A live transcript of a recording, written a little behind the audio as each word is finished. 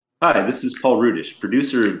Hi, this is Paul Rudish,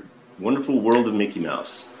 producer of Wonderful World of Mickey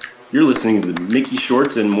Mouse. You're listening to the Mickey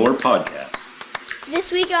Shorts and More podcast.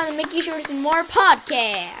 This week on the Mickey Shorts and More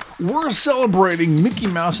podcast, we're celebrating Mickey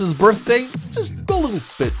Mouse's birthday just a little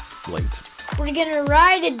bit late. We're going to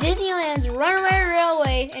ride at Disneyland's Runaway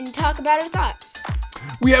Railway and talk about our thoughts.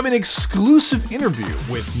 We have an exclusive interview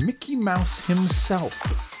with Mickey Mouse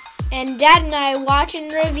himself. And Dad and I watch and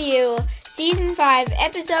review Season 5,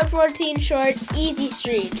 Episode 14 short, Easy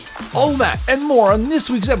Street. All that and more on this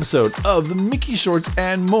week's episode of the Mickey Shorts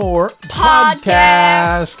and More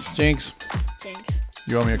podcast. Jinx. Thanks.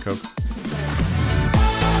 You owe me a Coke.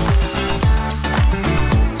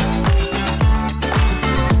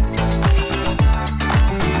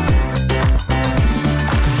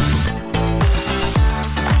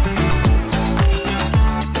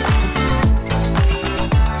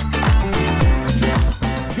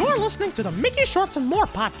 To the Mickey Shorts and More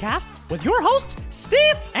podcast with your hosts,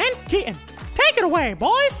 Steve and Keaton. Take it away,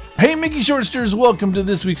 boys. Hey, Mickey Shortsters, welcome to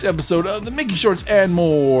this week's episode of the Mickey Shorts and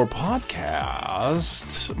More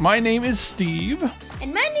podcast. My name is Steve.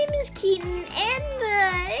 And my name is Keaton, and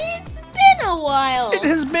it's been a while. It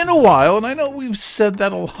has been a while, and I know we've said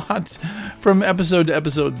that a lot from episode to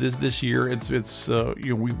episode this year.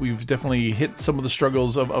 We've definitely hit some of the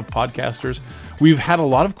struggles of podcasters. We've had a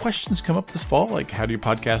lot of questions come up this fall, like how do you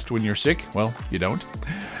podcast when you're sick? Well, you don't.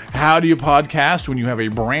 How do you podcast when you have a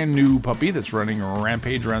brand new puppy that's running a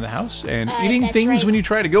rampage around the house and eating things right when you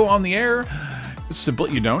try to go on the air? Simple,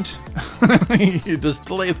 you don't. You just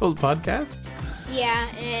delay those podcasts. Yeah,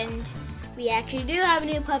 and we actually do have a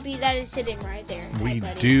new puppy that is sitting right there. We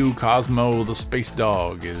do. Cosmo, the space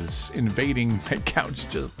dog, is invading my couch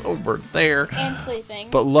just over there. And sleeping.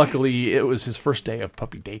 But luckily, it was his first day of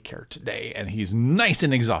puppy daycare today, and he's nice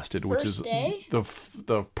and exhausted, which is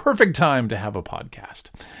the perfect time to have a podcast.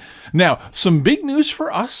 Now, some big news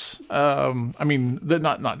for us. Not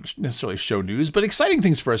necessarily show news, but exciting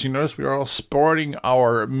things for us. You notice we are all sporting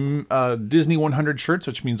our Disney 100 shirts,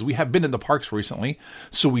 which means we have been in the parks recently.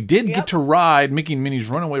 So we did get to ride Mickey and Minnie's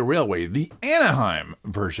Runaway Railway, the Anaheim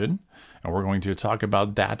version, and we're going to talk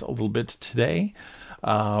about that a little bit today.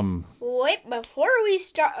 Wait, before we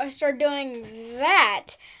start doing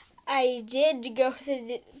that, I did go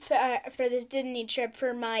for this Disney trip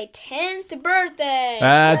for my 10th birthday.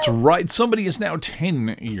 That's right. Somebody is now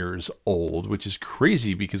 10 years old, which is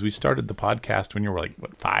crazy because we started the podcast when you were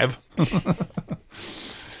 5?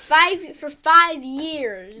 5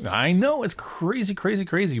 years. I know, it's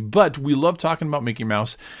crazy. But we love talking about Mickey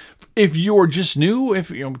Mouse. If you're just new,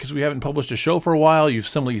 because we haven't published a show for a while, you've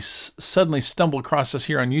suddenly stumbled across us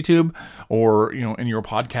here on YouTube or in your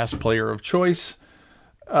podcast player of choice.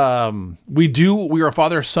 We are a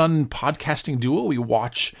father-son podcasting duo. We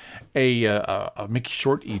watch a Mickey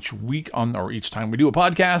short each week each time we do a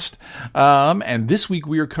podcast. And this week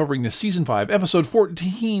we are covering the Season 5, Episode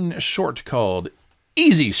 14 short called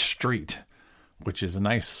Easy Street, which is a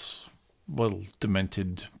nice little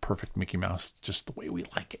demented, perfect Mickey Mouse, just the way we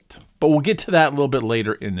like it. But we'll get to that a little bit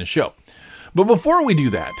later in the show. But before we do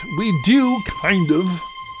that, we do kind of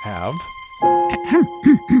have...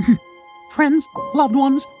 Friends, loved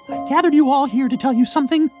ones, I've gathered you all here to tell you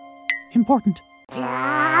something important.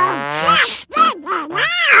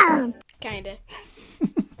 Kinda.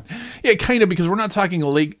 Yeah, kind of, because we're not talking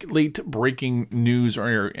late breaking news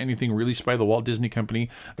or anything released by the Walt Disney Company.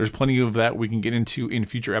 There's plenty of that we can get into in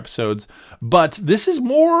future episodes. But this is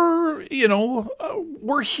more,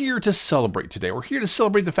 we're here to celebrate today. We're here to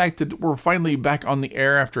celebrate the fact that we're finally back on the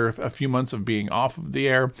air after a few months of being off of the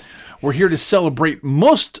air. We're here to celebrate,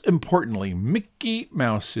 most importantly, Mickey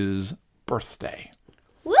Mouse's birthday.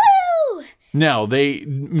 Woo! Now, Put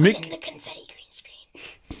in the confetti green screen.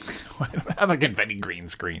 I don't have a confetti green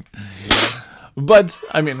screen. But,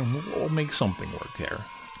 we'll make something work there.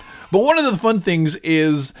 But one of the fun things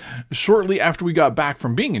is, shortly after we got back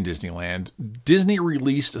from being in Disneyland, Disney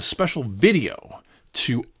released a special video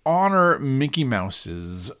to honor Mickey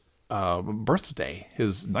Mouse's birthday,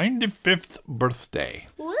 his 95th birthday.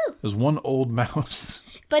 Woo! There's one old mouse.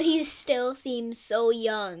 But he still seems so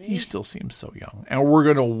young. And we're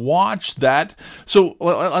going to watch that. So,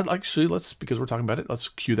 actually, because we're talking about it, let's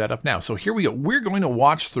cue that up now. So here we go. We're going to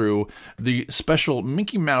watch through the special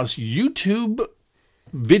Mickey Mouse YouTube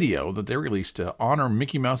video that they released to honor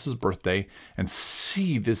Mickey Mouse's birthday and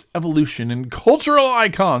see this evolution and cultural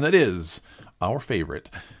icon that is our favorite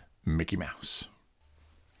Mickey Mouse.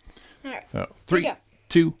 All right. So, 3,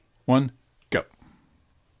 2, 1, go.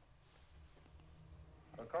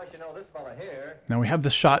 Of course, this fella here. Now we have the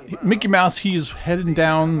shot. Mickey Mouse, he's heading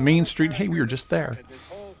down Main Street. Hey, we were just there.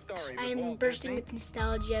 I'm bursting with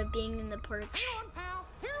nostalgia of being in the park.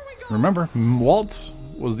 Remember, Walt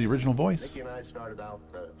was the original voice. Mickey and I started out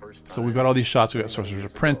first So we've got all these shots. We've got Sorcerer's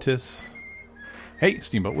Apprentice. Hey,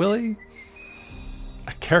 Steamboat Willie.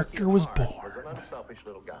 A character was born. was an unselfish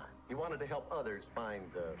little guy. He wanted to help others find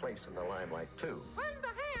a place in the limelight, too.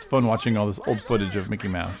 It's fun watching all this old footage of Mickey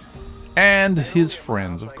Mouse. And his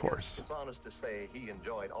friends, of course. It's honest to say he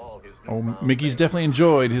enjoyed all his Oh, newfound Mickey's fame. definitely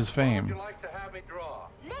enjoyed his fame. like to have me draw?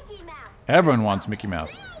 Everyone wants Mickey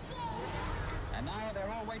Mouse. And now they're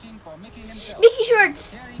all waiting for Mickey himself. Mickey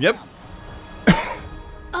Shorts. Yep.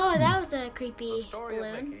 Oh, that was a creepy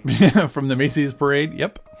balloon. From the Macy's parade.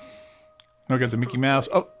 Yep. Now we got the Mickey Mouse.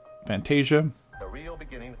 Oh, Fantasia. The real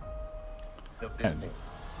beginning of And- Disney.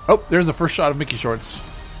 Oh, there's the first shot of Mickey Shorts.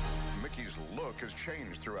 Mickey's look has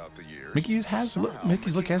changed throughout the years. Mickey's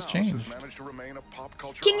look has changed. Managed to remain a pop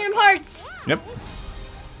culture Kingdom icon. Hearts. Yep.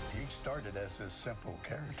 He started as a simple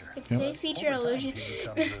character. If they feature Over time, Illusion, he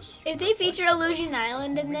becomes this if they feature Illusion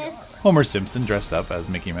Island in this, Homer Simpson dressed up as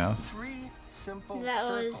Mickey Mouse. Three simple that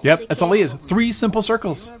was. circles. Yep, the that's all he kid. is. 3 simple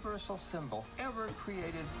circles. Universal symbol ever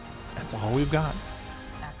created That's all we've got.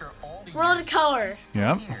 after all the World of Color.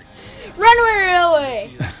 Yep. Runaway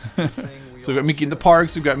Railway. So we've got Mickey in the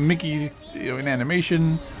parks. We've got Mickey in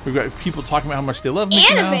animation. We've got people talking about how much they love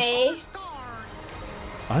Mickey Mouse. Anime.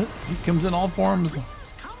 What? He comes in all forms.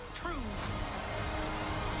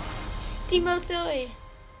 Steamboat Silly.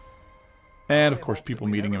 And of course, people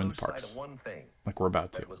We meeting him never in the lose sight parks, of one thing, like we're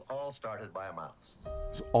about that to. it was all started by a mouse.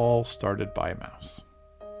 It's all started by a mouse.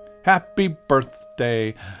 Happy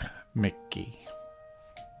birthday, Mickey.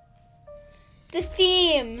 The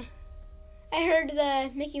theme. I heard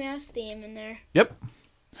the Mickey Mouse theme in there. Yep.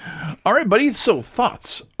 All right, buddy. So,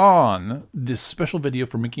 thoughts on this special video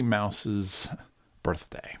for Mickey Mouse's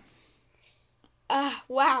birthday?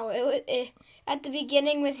 Wow. At the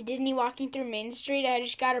beginning with Disney walking through Main Street, I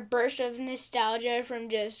just got a burst of nostalgia from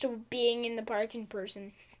just being in the park in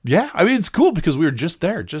person. Yeah, I mean, it's cool because we were just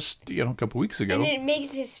there just, a couple weeks ago. And it makes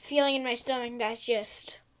this feeling in my stomach that's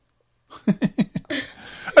just...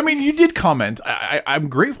 I mean, you did comment. I'm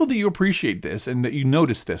grateful that you appreciate this and that you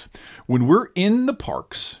noticed this. When we're in the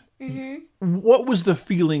parks, what was the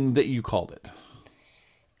feeling that you called it?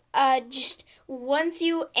 Just once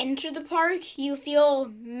you enter the park, you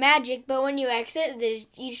feel magic, but when you exit,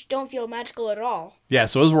 you just don't feel magical at all. Yeah,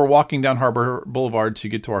 so as we're walking down Harbor Boulevard to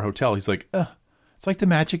get to our hotel, he's like, it's like the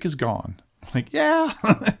magic is gone. I'm like, yeah,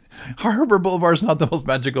 Harbor Boulevard's not the most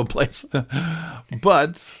magical place.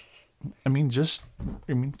 But,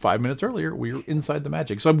 5 minutes earlier, we were inside the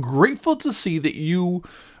magic. So I'm grateful to see that you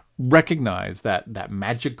recognize that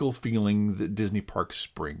magical feeling that Disney Parks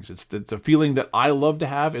brings. It's a feeling that I love to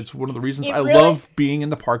have. It's one of the reasons It I really- love being in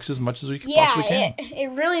the parks as much as we possibly Yeah, can. it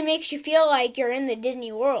really makes you feel like you're in the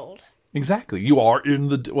Disney World. Exactly. You are in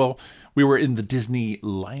we were in the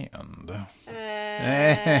Disneyland.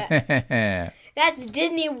 That's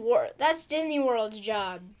Disney World. That's Disney World's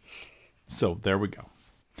job. So there we go.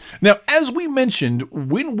 Now, as we mentioned,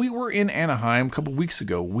 when we were in Anaheim a couple weeks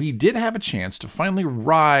ago, we did have a chance to finally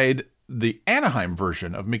ride the Anaheim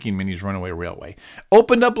version of Mickey and Minnie's Runaway Railway.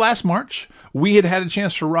 Opened up last March. We had a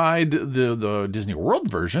chance to ride the Disney World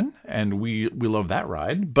version, and we love that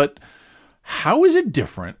ride. But how is it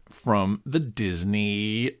different from the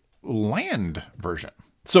Disneyland version?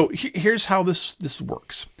 So here's how this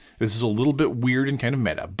works. This is a little bit weird and kind of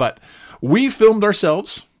meta, but we filmed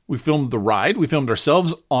ourselves. We filmed the ride. We filmed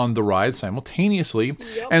ourselves on the ride simultaneously.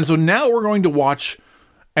 Yep. And so now we're going to watch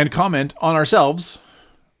and comment on ourselves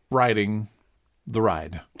riding the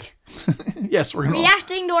ride. Yes, we're going to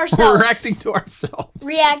reacting to ourselves. We're reacting to ourselves.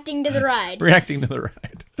 Reacting to the ride. Reacting to the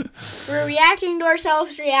ride. We're reacting to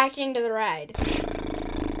ourselves, reacting to the ride.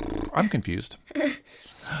 I'm confused.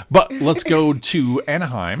 But let's go to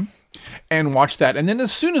Anaheim and watch that. And then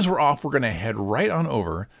as soon as we're off, we're going to head right on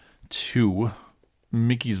over to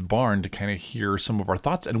Mickey's barn to kind of hear some of our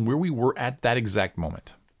thoughts and where we were at that exact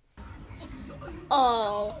moment.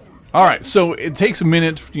 Oh. All right, so it takes a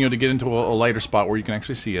minute, to get into a lighter spot where you can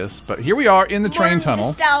actually see us. But here we are in the train tunnel.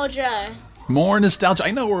 Nostalgia. More nostalgia.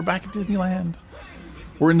 I know, we're back at Disneyland.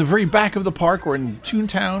 We're in the very back of the park. We're in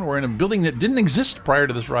Toontown. We're in a building that didn't exist prior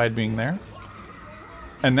to this ride being there.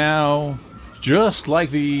 And now, just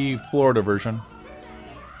like the Florida version,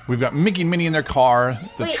 we've got Mickey and Minnie in their car.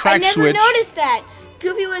 The Wait, track I never switch. noticed that.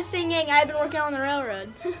 Goofy was singing, "I've been working on the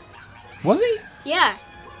railroad." Was he? Yeah.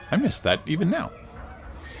 I missed that even now.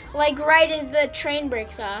 Like right as the train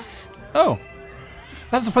breaks off. Oh.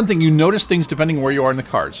 That's the fun thing. You notice things depending where you are in the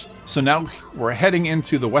cars. So now we're heading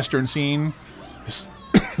into the western scene. This,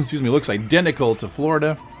 excuse me, looks identical to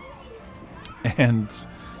Florida. And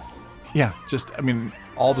yeah,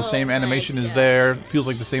 All the same animation is there. Feels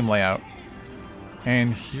like the same layout.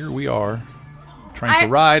 And here we are, trying to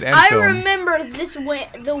ride and film. I remember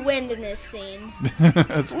the wind in this scene.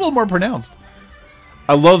 It's a little more pronounced.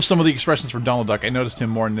 I love some of the expressions for Donald Duck. I noticed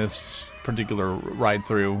him more in this particular ride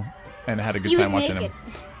through, and had a good time watching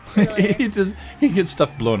him. he gets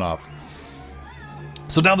stuff blown off.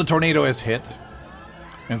 So now the tornado has hit,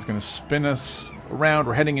 and it's going to spin us around.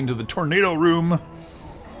 We're heading into the tornado room,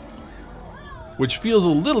 which feels a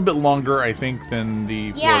little bit longer, I think, than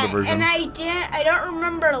the Florida version. And I don't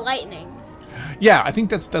remember lightning. Yeah, I think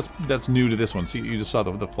that's new to this one. See, you just saw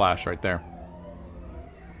the flash right there.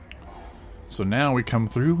 So now we come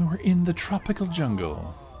through, and we're in the tropical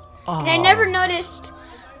jungle. And I never noticed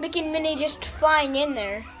Mickey and Minnie just flying in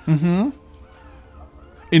there. Mm-hmm.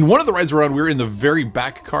 In one of the rides we're on, we were in the very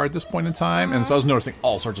back car at this point in time, and so I was noticing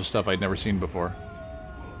all sorts of stuff I'd never seen before.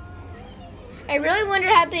 I really wonder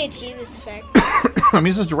how they achieve this effect. I mean,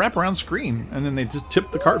 it's just a wraparound screen, and then they just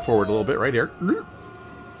tip the cart forward a little bit right here.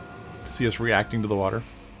 See us reacting to the water.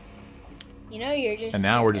 You know, you're just and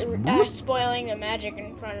now we're just spoiling the magic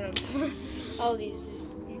in front of all these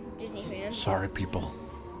Disney fans. Sorry, people.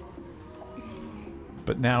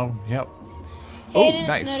 But now, yep. Hey, Oh, nice.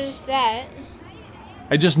 I didn't notice that.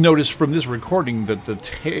 I just noticed from this recording that the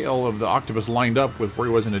tail of the octopus lined up with where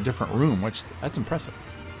he was in a different room, which that's impressive.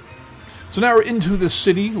 So now we're into the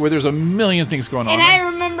city where there's a million things going on. And I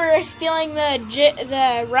remember feeling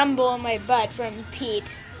the rumble in my butt from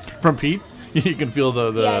Pete. From Pete? You can feel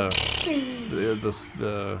the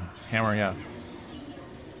hammer, yeah.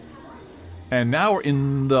 And now we're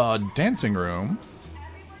in the dancing room.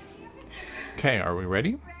 Okay, are we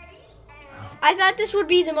ready? I thought this would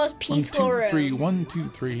be the most peaceful 1, 2, 3, room. 1, 2,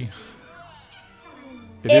 3.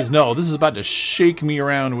 It is. No, this is about to shake me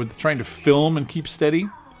around with trying to film and keep steady.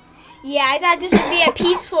 Yeah, I thought this would be a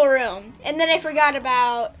peaceful room. And then I forgot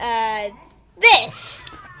about this.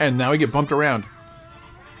 And now we get bumped around.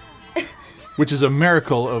 Which is a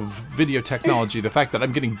miracle of video technology. The fact that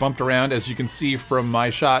I'm getting bumped around, as you can see from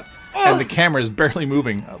my shot, and the camera is barely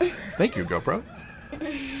moving. Oh, thank you, GoPro.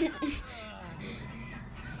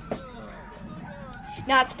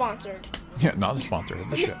 Not sponsored. Yeah, not a sponsor of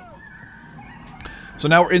the show. So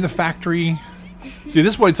now we're in the factory. See,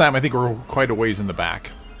 this point in time, I think we're quite a ways in the back.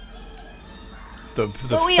 The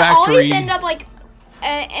but we factory. Always end up like,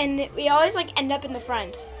 and we always like end up in the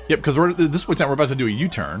front. Yep, because we're at this point in time, we're about to do a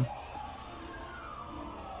U-turn.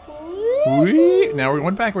 Now we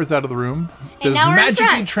went backwards out of the room. That's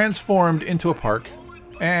magically transformed into a park.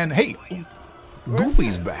 And hey,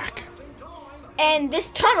 Goofy's back. And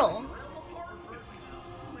this tunnel.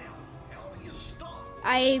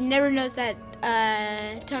 I never noticed that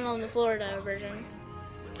tunnel in the Florida version.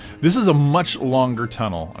 This is a much longer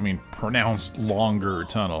tunnel. I mean, pronounced longer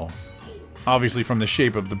tunnel. Obviously from the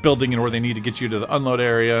shape of the building and where they need to get you to the unload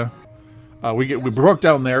area. We broke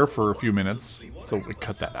down there for a few minutes, so we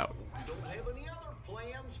cut that out.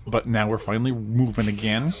 But now we're finally moving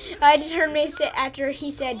again. I just heard me say, after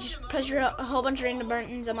he said, just push a whole bunch of random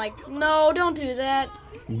buttons. I'm like, no, don't do that.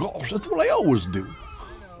 Gosh, that's what I always do.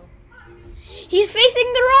 He's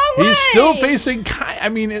facing the wrong way. He's still facing. I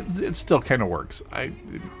mean, it still kind of works. I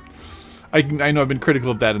know I've been critical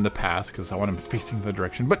of that in the past because I want him facing the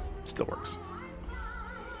direction, but it still works.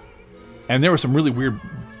 And there were some really weird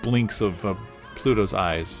blinks of Pluto's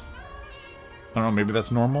eyes. I don't know, maybe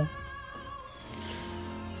that's normal.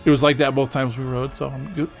 It was like that both times we rode, so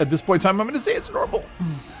at this point in time, I'm going to say it's normal.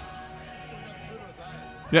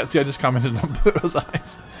 Yeah, see, I just commented on Pluto's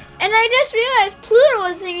eyes. And I just realized Pluto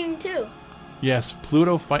was singing too. Yes,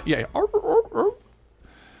 Pluto. Yeah.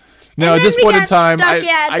 Now at this point in time,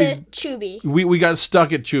 we got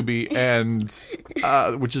stuck at Chubby, and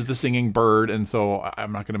which is the singing bird, and so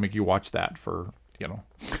I'm not going to make you watch that for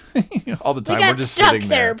all the time. We got We're just stuck sitting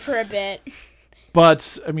there for a bit.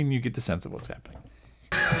 But I mean, you get the sense of what's happening.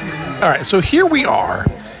 All right, so here we are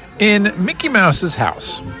in Mickey Mouse's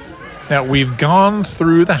house. Now we've gone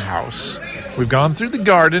through the house, we've gone through the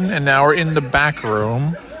garden, and now we're in the back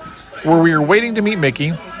room where we are waiting to meet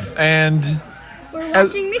Mickey, and we're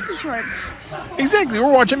watching Mickey Shorts. Exactly,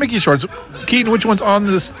 we're watching Mickey Shorts. Keaton, which one's on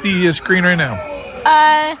the screen right now?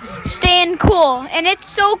 Staying Cool, and it's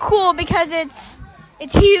so cool because it's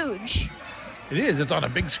huge. It is. It's on a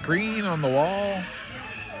big screen on the wall.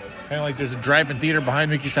 Kind of like there's a drive-in theater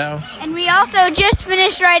behind Mickey's house. And we also just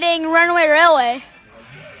finished riding Runaway Railway.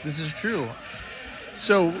 This is true.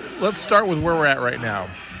 So let's start with where we're at right now.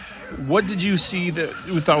 What did you see that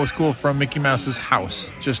you thought was cool from Mickey Mouse's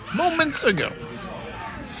house just moments ago?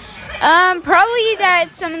 Probably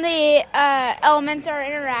that some of the elements are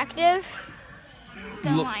interactive.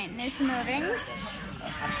 The line is moving.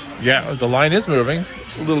 Yeah, the line is moving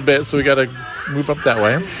a little bit, so we got to move up that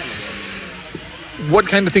way. What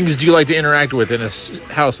kind of things do you like to interact with in a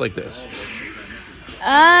house like this?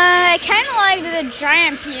 I kind of liked the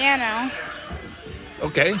giant piano.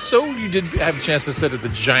 Okay, so you did have a chance to sit at the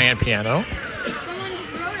giant piano. Someone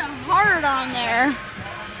just wrote a heart on there.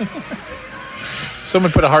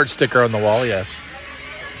 Someone put a heart sticker on the wall, yes.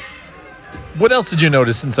 What else did you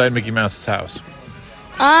notice inside Mickey Mouse's house?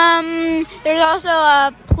 There's also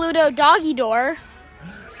a Pluto doggy door.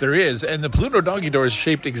 There is, and the Pluto doggy door is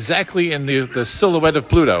shaped exactly in the silhouette of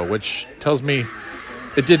Pluto, which tells me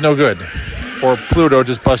it did no good. Or Pluto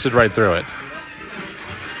just busted right through it.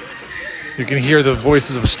 You can hear the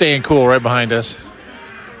voices of Staying Cool right behind us.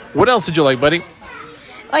 What else did you like, buddy?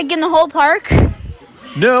 Like in the whole park?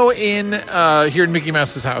 No, here in Mickey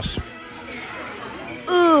Mouse's house.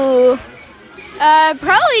 Ooh.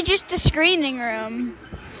 Probably just the screening room.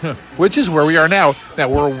 Which is where we are now. Now,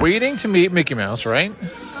 we're waiting to meet Mickey Mouse, right?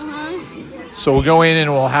 Uh-huh. So we'll go in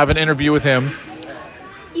and we'll have an interview with him.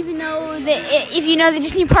 Even though, if you know the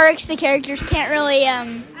Disney parks, the characters can't really,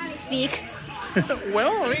 speak.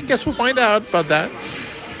 Well, I guess we'll find out about that.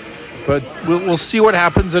 But we'll see what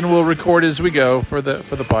happens, and we'll record as we go for the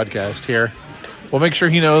podcast here. We'll make sure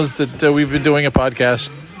he knows that we've been doing a podcast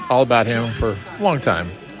all about him for a long time.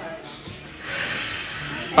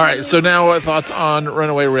 All right, so now thoughts on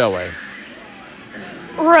Runaway Railway.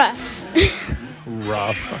 Rough.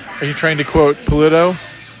 Rough. Are you trying to quote Pluto?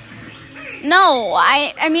 No,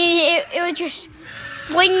 I mean, it was just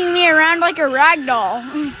flinging me around like a rag doll.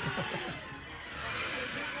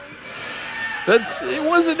 It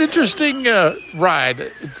was an interesting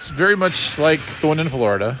ride. It's very much like the one in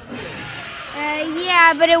Florida.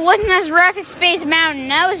 Yeah, but it wasn't as rough as Space Mountain.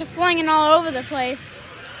 I was flinging all over the place.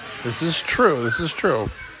 This is true. Because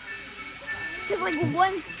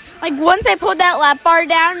once I pulled that lap bar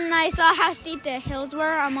down and I saw how steep the hills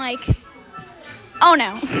were, I'm like, oh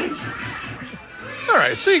no. All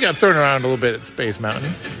right, so you got thrown around a little bit at Space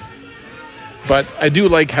Mountain. But I do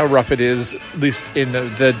like how rough it is, at least in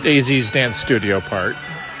the Daisy's Dance Studio part.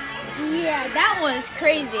 Yeah, that was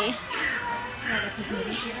crazy.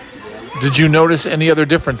 Did you notice any other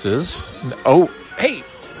differences? Oh, hey,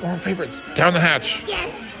 more favorites. Down the hatch.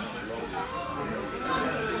 Yes.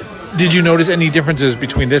 Did you notice any differences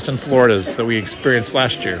between this and Florida's that we experienced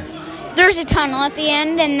last year? There's a tunnel at the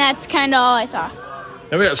end, and that's kind of all I saw.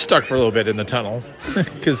 And we got stuck for a little bit in the tunnel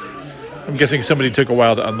because I'm guessing somebody took a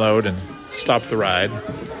while to unload and stop the ride.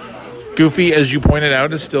 Goofy, as you pointed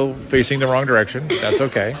out, is still facing the wrong direction. That's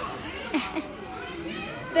okay.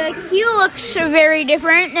 The queue looks very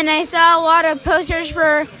different, and I saw a lot of posters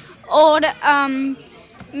for old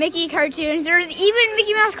Mickey cartoons. There's even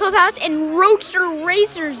Mickey Mouse Clubhouse and Roadster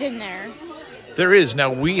Racers in there. There is.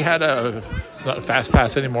 Now, we had it's not a Fast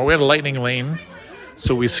Pass anymore. We had a Lightning Lane,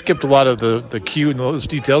 so we skipped a lot of the queue and those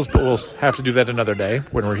details, but we'll have to do that another day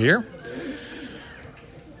when we're here.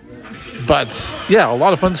 But, yeah, a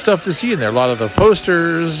lot of fun stuff to see in there. A lot of the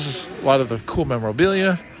posters, a lot of the cool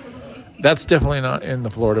memorabilia. That's definitely not in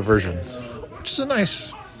the Florida version, which is a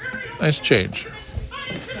nice change.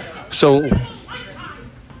 So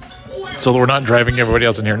we're not driving everybody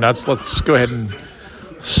else in here nuts. Let's go ahead and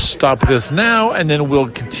stop this now, and then we'll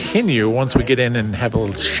continue once we get in and have a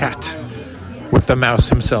little chat with the mouse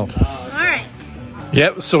himself. All right.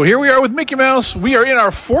 Yep, so here we are with Mickey Mouse. We are in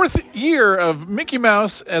our 4th year of Mickey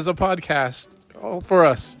Mouse as a podcast, all for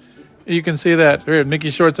us. You can see that. We're at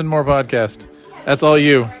Mickey Shorts and More podcast. That's all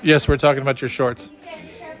you. Yes, we're talking about your shorts,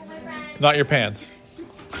 not your pants.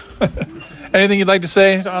 Anything you'd like to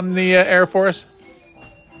say on the air for us?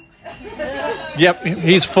 Yep,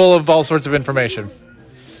 he's full of all sorts of information.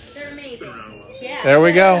 They're amazing. Yeah. There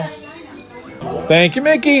we go. Thank you,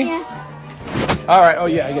 Mickey. Yeah. All right. Oh,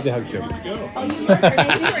 yeah, I get to hug too.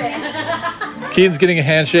 Keaton's getting a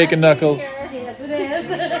handshake and Knuckles.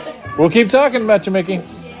 We'll keep talking about you, Mickey.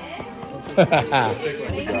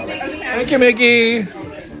 Thank you, Mickey.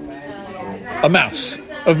 A mouse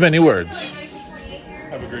of many words.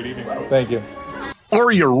 Have a great evening. Thank you.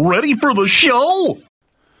 Are you ready for the show?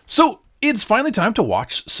 So, it's finally time to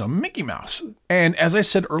watch some Mickey Mouse. And as I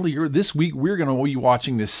said earlier, this week we're going to be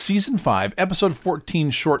watching this Season 5, Episode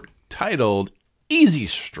 14 short titled Easy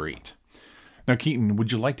Street. Now, Keaton,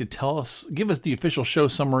 would you like to give us the official show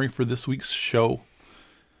summary for this week's show?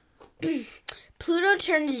 Pluto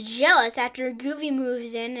turns jealous after Goofy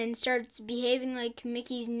moves in and starts behaving like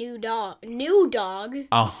Mickey's new dog.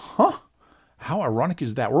 Uh-huh. How ironic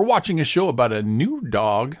is that? We're watching a show about a new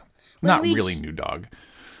dog. Not really new dog,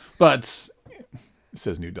 but it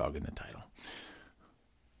says new dog in the title.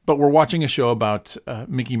 But we're watching a show about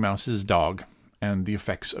Mickey Mouse's dog. and the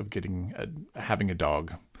effects of having a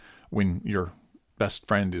dog when your best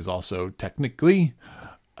friend is also technically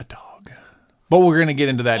a dog. But we're going to get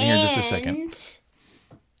into that here in just a second.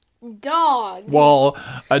 Dog. While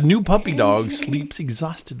a new puppy dog sleeps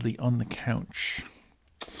exhaustedly on the couch.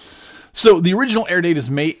 So the original air date is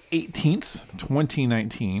May 18th,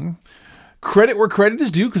 2019. Credit where credit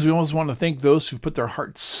is due, because we always want to thank those who put their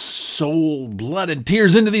heart, soul, blood, and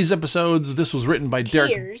tears into these episodes. This was written by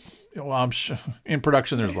Derek. Tears. Well, I'm sure in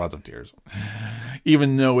production there's lots of tears,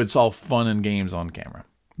 even though it's all fun and games on camera.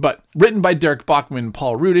 But written by Derek Bachman,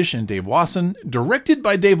 Paul Rudish, and Dave Wasson. Directed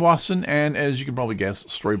by Dave Wasson, and as you can probably guess,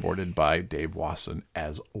 storyboarded by Dave Wasson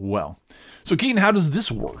as well. So Keaton, how does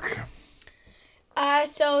this work?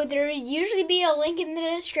 So there will usually be a link in the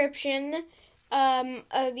description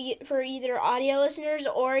for either audio listeners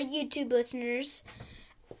or YouTube listeners.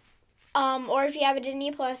 Or if you have a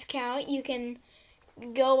Disney Plus account, you can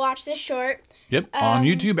go watch the short. Yep, on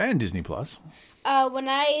YouTube and Disney Plus. When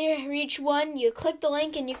I reach one, you click the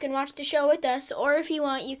link and you can watch the show with us. Or if you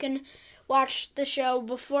want, you can watch the show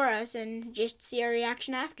before us and just see our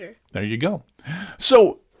reaction after. There you go.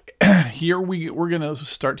 So here we're going to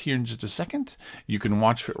start here in just a second. You can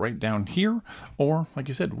watch it right down here. Or, like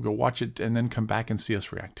you said, we'll go watch it and then come back and see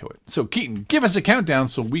us react to it. So, Keaton, give us a countdown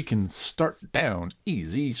so we can start down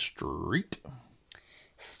Easy Street.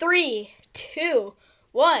 3, 2,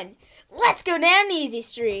 1. Let's go down Easy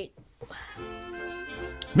Street.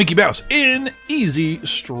 Mickey Mouse in Easy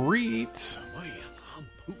Street.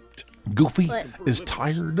 Goofy is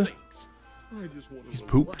tired. He's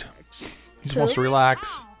pooped. He just wants to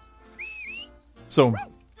relax. So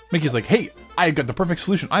Mickey's like, hey, I got the perfect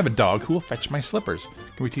solution. I have a dog who will fetch my slippers.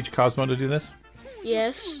 Can we teach Cosmo to do this?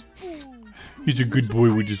 Yes. He's a good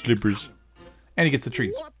boy with his slippers. And he gets the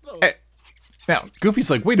treats. Now, Goofy's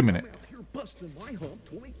like, wait a minute.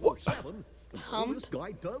 Hump?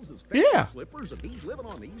 Yeah.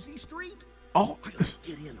 Oh,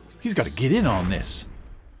 he's got to get in on this.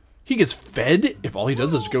 He gets fed if all he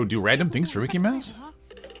does is go do random things for Mickey Mouse.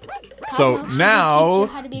 So now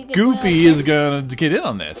Goofy is going to get in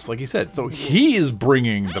on this, like he said. So he is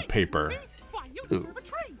bringing the paper. Ooh.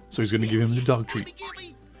 So he's going to give him the dog treat.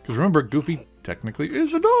 Because remember, Goofy technically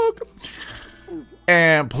is a dog.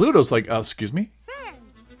 And Pluto's like, excuse me?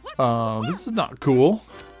 This is not cool.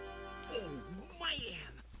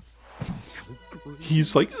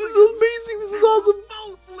 He's like, this is amazing, this is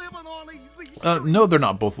awesome. No, they're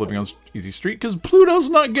not both living on Easy Street, because Pluto's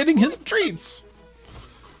not getting his treats.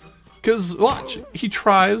 Because, watch, he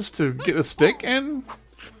tries to get a stick, and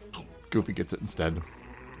Goofy gets it instead.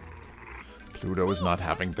 Pluto is not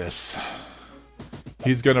having this.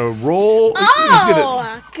 He's gonna roll.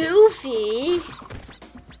 Oh, Goofy.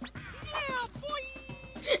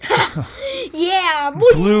 Yeah,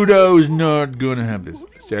 boy. Pluto's not gonna have this.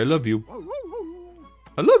 Say, I love you.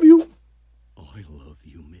 I love you. I love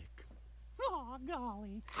you, Mick. Oh,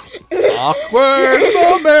 golly. Awkward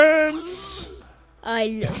moments. I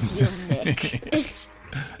love you, Mick.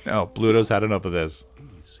 No, Pluto's had enough of this.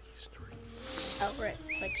 Oh, right.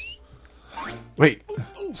 Wait.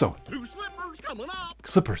 So, Two slippers coming up.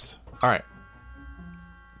 slippers. All right.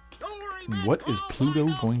 What is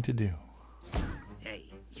Pluto going to do?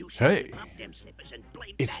 Hey,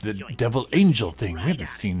 it's the devil angel thing. We haven't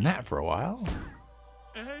seen that for a while.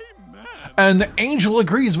 And the angel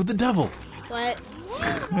agrees with the devil. What?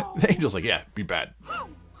 The angel's like, yeah, be bad. How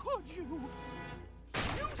could you?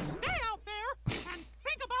 You stay out there and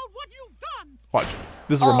think about what you've done. Watch.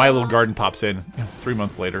 This is where My Little Garden pops in 3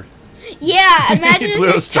 months later. Yeah, imagine if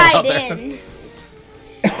Pluto's it's still out tied there. in.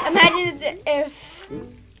 Imagine if...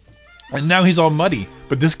 And now he's all muddy.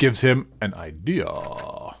 But this gives him an idea.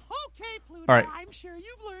 Okay, Pluto, All right. I'm sure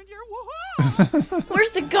you've learned your woohoo.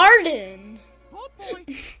 Where's the garden? Oh boy,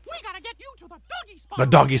 we gotta get you to the doggy spot. The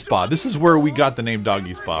doggy spa. This is where we got the name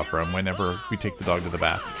doggy spa from whenever we take the dog to the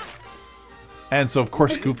bath. And so, of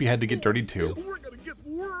course, Goofy had to get dirty too. We're gonna get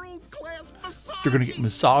world-class massage. They're going to get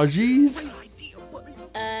massages.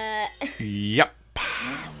 Yep.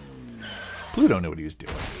 Pluto knew what he was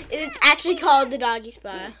doing. It's actually called the doggy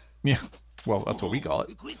spa. Yeah. Well, that's what we call it.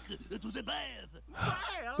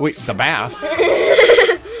 Wait, the bath?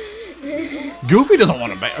 Goofy doesn't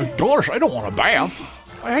want a bath. Gosh, I don't want a bath.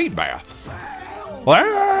 I hate baths.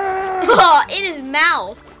 Oh, in his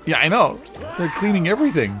mouth. Yeah, I know. They're cleaning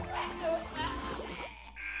everything.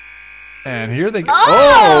 And here they go.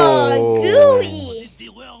 Oh, Goofy.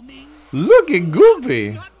 Look at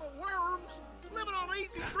Goofy.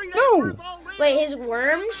 No. Wait, his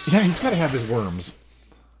worms? Yeah, he's got to have his worms.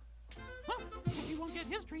 He won't get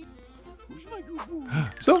his treat.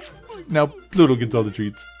 So, now Pluto gets all the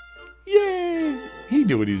treats. Yay! He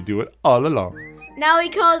knew what he was doing all along. Now we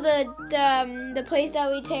call the place that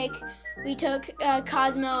we took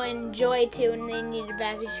Cosmo and Joy to, and they needed a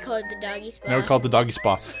bath. We just call it the doggy spa. Now we call it the doggy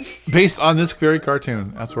spa. Based on this very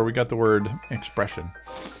cartoon. That's where we got the word expression.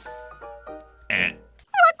 What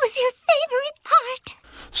was your favorite part?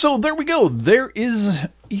 So there we go. There is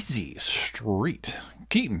Easy Street.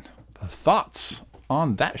 Keaton, thoughts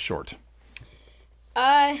on that short?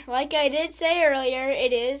 Like I did say earlier,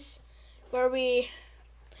 it is where we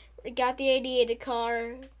got the idea to call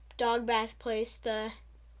our dog bath place the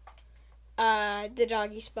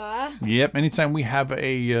doggy spa. Yep. Anytime we have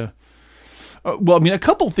a a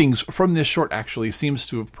couple things from this short actually seems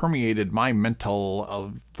to have permeated my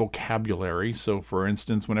mental vocabulary. So, for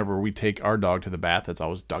instance, whenever we take our dog to the bath, it's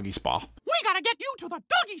always doggy spa. We gotta get you to the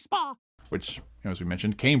doggy spa. Which, as we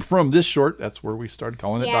mentioned, came from this short. That's where we started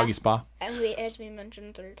calling it doggy spa. And as we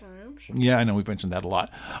mentioned 3 times. Yeah, I know we've mentioned that a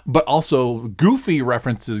lot. But also, Goofy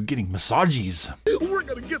references getting massages. We're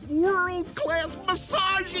gonna get world-class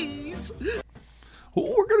massages.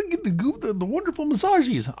 We're going to get the wonderful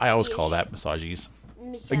massages. I always call that massages.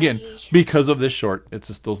 Again, because of this short. It's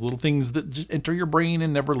just those little things that just enter your brain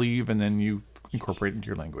and never leave, and then you incorporate into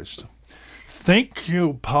your language. So, thank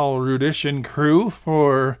you, Paul Rudish and crew,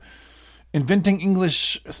 for inventing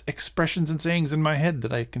English expressions and sayings in my head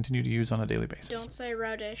that I continue to use on a daily basis. Don't say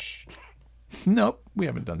radish. Nope, we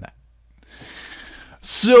haven't done that.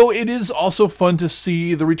 So it is also fun to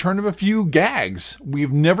see the return of a few gags.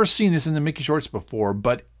 We've never seen this in the Mickey Shorts before,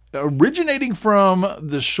 but originating from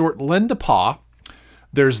the short Len to Pa,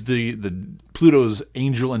 there's the Pluto's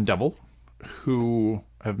Angel and Devil, who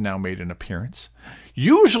have now made an appearance.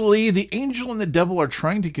 Usually the angel and the devil are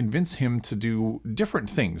trying to convince him to do different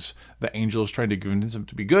things. The angel is trying to convince him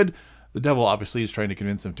to be good. The devil obviously is trying to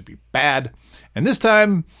convince him to be bad. And this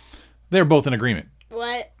time, they're both in agreement.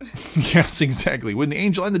 What? Yes, exactly. When the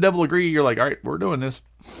angel and the devil agree, you're like, all right, we're doing this.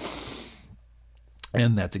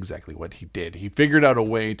 And that's exactly what he did. He figured out a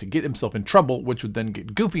way to get himself in trouble, which would then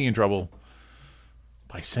get Goofy in trouble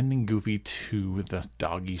by sending Goofy to the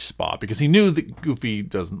doggy spa, because he knew that Goofy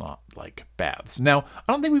does not like baths. Now,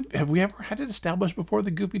 I don't think have we ever had it established before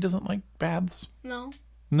that Goofy doesn't like baths? No.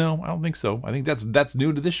 No, I don't think so. I think that's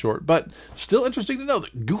new to this short, but still interesting to know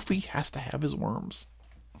that Goofy has to have his worms.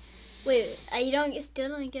 Wait, still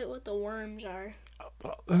don't get what the worms are.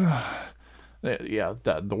 Yeah,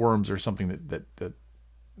 the worms are something that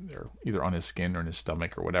they're either on his skin or in his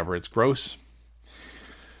stomach or whatever. It's gross.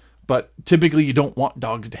 But typically you don't want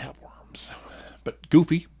dogs to have worms. But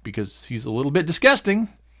Goofy, because he's a little bit disgusting,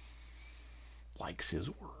 likes his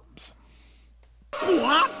worms.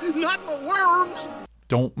 What? Not the worms?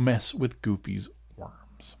 Don't mess with Goofy's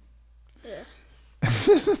worms.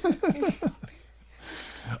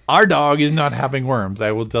 Our dog is not having worms.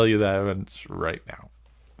 I will tell you that right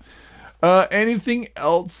now. Anything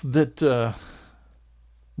else that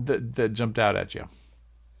jumped out at you?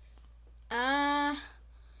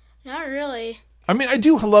 Not really. I mean, I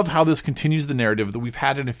do love how this continues the narrative that we've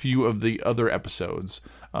had in a few of the other episodes.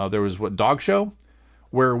 There was Dog Show,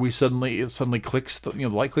 where it suddenly clicks, the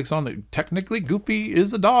light clicks on that technically Goofy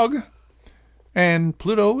is a dog. And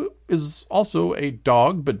Pluto is also a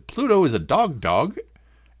dog, but Pluto is a dog.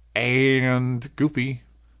 And Goofy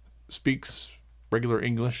speaks regular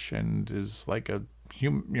English and is like a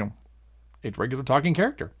human, a regular talking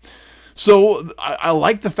character. So I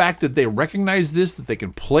like the fact that they recognize this, that they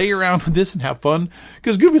can play around with this and have fun.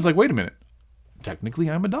 Because Goofy's like, wait a minute,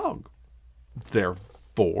 technically I'm a dog.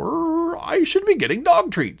 Therefore, I should be getting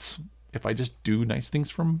dog treats if I just do nice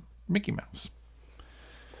things from Mickey Mouse.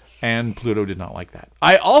 And Pluto did not like that.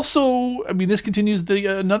 This continues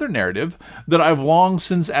another narrative that I've long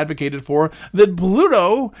since advocated for, that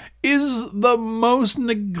Pluto is the most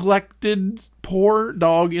neglected poor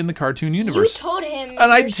dog in the cartoon universe. You told him.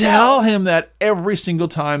 And I tell him that every single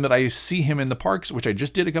time that I see him in the parks, which I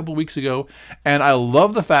just did a couple weeks ago. And I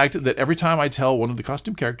love the fact that every time I tell one of the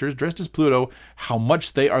costume characters dressed as Pluto how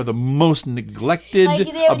much they are the most neglected,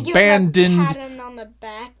 abandoned. Pat him on the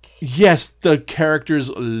back. Yes, the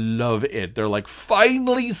characters love it. They're like,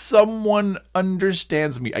 finally someone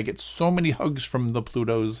understands me. I get so many hugs from the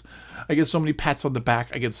Plutos. I get so many pats on the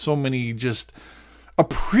back. I get so many just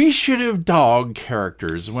appreciative dog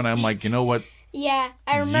characters when I'm like, you know what? Yeah,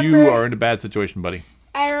 I remember. You are in a bad situation, buddy.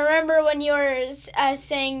 I remember when you were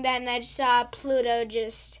saying that, and I just saw Pluto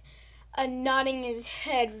just nodding his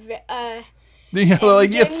head. You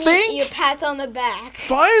think? You pats on the back.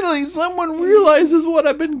 Finally, someone realizes what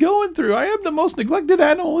I've been going through. I am the most neglected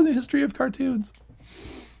animal in the history of cartoons.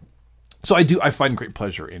 So I find great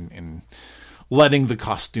pleasure in letting the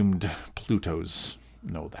costumed Plutos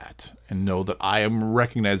know that and know that I am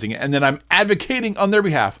recognizing it and then I'm advocating on their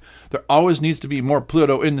behalf. There always needs to be more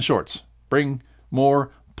Pluto in the shorts. Bring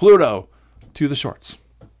more Pluto to the shorts.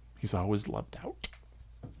 He's always loved out.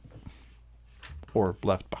 Or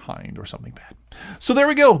left behind or something bad. So there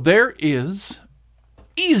we go. There is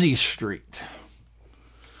Easy Street.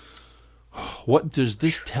 What does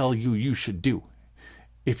this tell you you should do?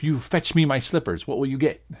 If you fetch me my slippers, what will you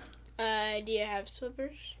get? Do you have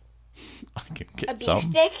slippers? I can get a beef some.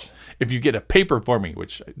 stick? If you get a paper for me,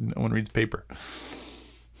 which no one reads paper.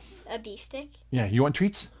 A beef stick? Yeah, you want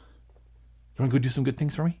treats? You want to go do some good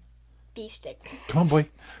things for me? Beef stick. Come on, boy.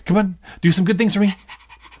 Come on. Do some good things for me.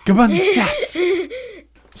 Come on. Yes.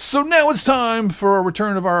 So now it's time for a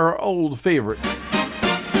return of our old favorite.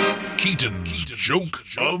 Keaton's Joke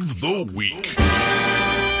of the Week.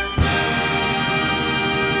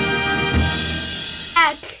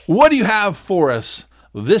 What do you have for us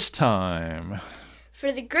time?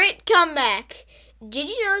 For the great comeback, did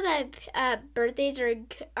you know that birthdays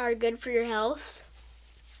are good for your health?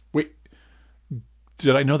 Wait,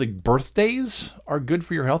 did I know that birthdays are good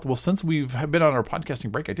for your health? Well, since we've been on our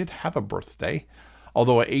podcasting break, I did have a birthday,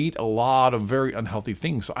 although I ate a lot of very unhealthy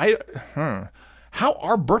things. So how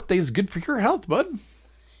are birthdays good for your health, bud?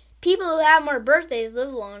 People who have more birthdays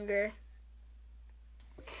live longer.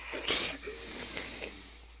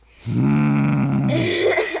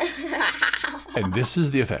 And this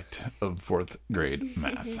is the effect of 4th grade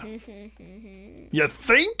math. You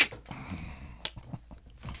think?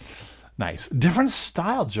 Nice. Different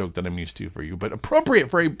style joke than I'm used to for you, but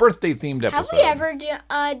appropriate for a birthday-themed episode. Have we ever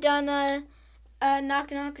done a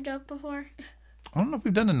knock-knock joke before? I don't know if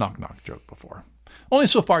we've done a knock-knock joke before. Only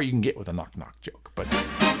so far you can get with a knock-knock joke, but...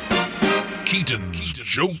 Keaton's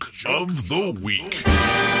Joke of the Week.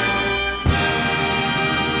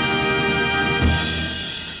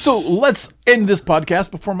 So let's end this podcast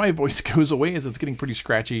before my voice goes away, as it's getting pretty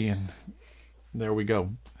scratchy, and there we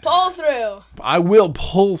go. Pull through. I will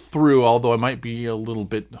pull through, although I might be a little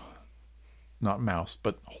bit, not mouse,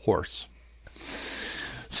 but hoarse.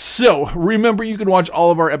 So, remember you can watch all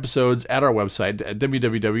of our episodes at our website at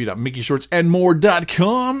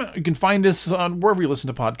www.mickeyshortsandmore.com. You can find us on wherever you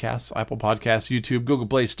listen to podcasts, Apple Podcasts, YouTube, Google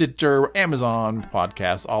Play, Stitcher, Amazon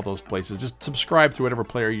Podcasts, all those places. Just subscribe to whatever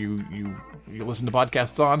player you listen to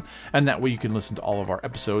podcasts on, and that way you can listen to all of our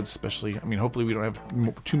episodes, especially, hopefully we don't have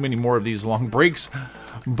too many more of these long breaks,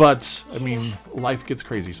 but, life gets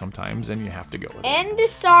crazy sometimes, and you have to go with it. And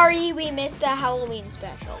sorry we missed the Halloween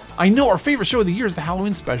special. I know, our favorite show of the year is the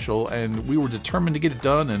Halloween special, and we were determined to get it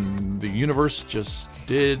done, and the universe just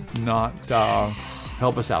did not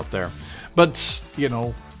help us out there. But,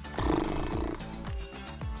 so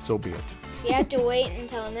be it. You have to wait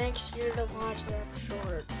until next year to watch that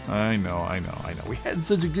short. I know. We had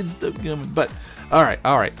such a good stuff coming, but all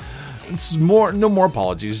right. It's no more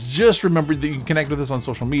apologies. Just remember that you can connect with us on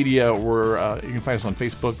social media, or you can find us on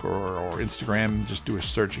Facebook or Instagram. Just do a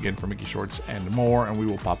search again for Mickey Shorts and More, and we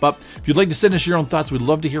will pop up. If you'd like to send us your own thoughts, we'd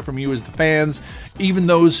love to hear from you as the fans, even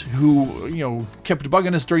those who kept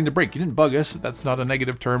bugging us during the break. You didn't bug us. That's not a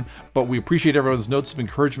negative term, but we appreciate everyone's notes of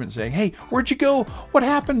encouragement saying, hey, where'd you go? What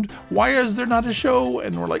happened? Why is there not a show?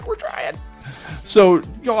 And we're like, we're trying. So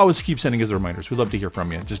you'll always keep sending us reminders. We'd love to hear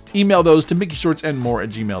from you. Just email those to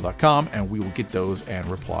mickeyshortsandmore@gmail.com, and we will get those and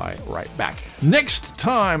reply right back. Next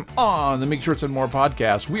time on the Mickey Shorts and More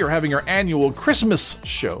podcast, we are having our annual Christmas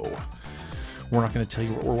show. We're not going to tell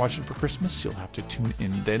you what we're watching for Christmas. You'll have to tune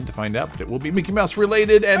in then to find out. But it will be Mickey Mouse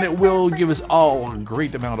related, and it will give us all a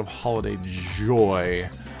great amount of holiday joy.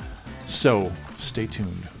 So stay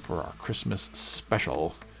tuned for our Christmas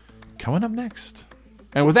special coming up next.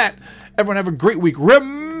 And with that, everyone have a great week.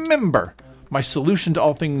 Remember, my solution to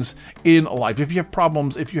all things in life. If you have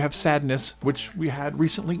problems, if you have sadness, which we had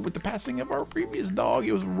recently with the passing of our previous dog,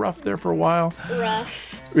 it was rough there for a while.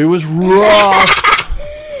 Rough. It was rough.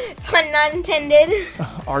 Pun not intended.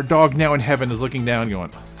 Our dog now in heaven is looking down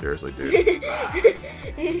going, seriously, dude.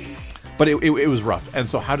 But it was rough. And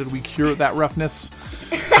so how did we cure that roughness?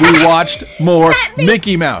 We watched more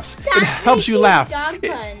Mickey Mouse. It helps you laugh. Dog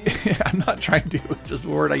puns. I'm not trying to. It's just a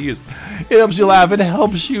word I use. It helps you laugh. It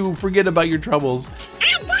helps you forget about your troubles.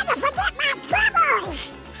 I'm gonna forget my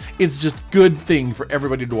troubles. It's just a good thing for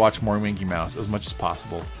everybody to watch more Mickey Mouse as much as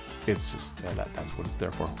possible. It's just, that's what it's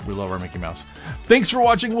there for. We love our Mickey Mouse. Thanks for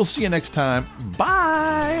watching. We'll see you next time.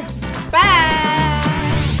 Bye.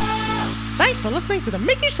 Bye. Thanks for listening to the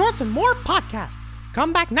Mickey Shorts and More podcast.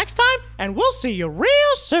 Come back next time, and we'll see you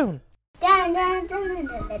real soon. Dun, dun, dun,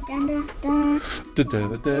 dun, dun, dun, dun.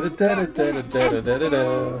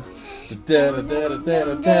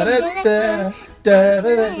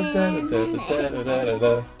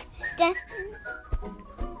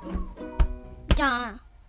 Da.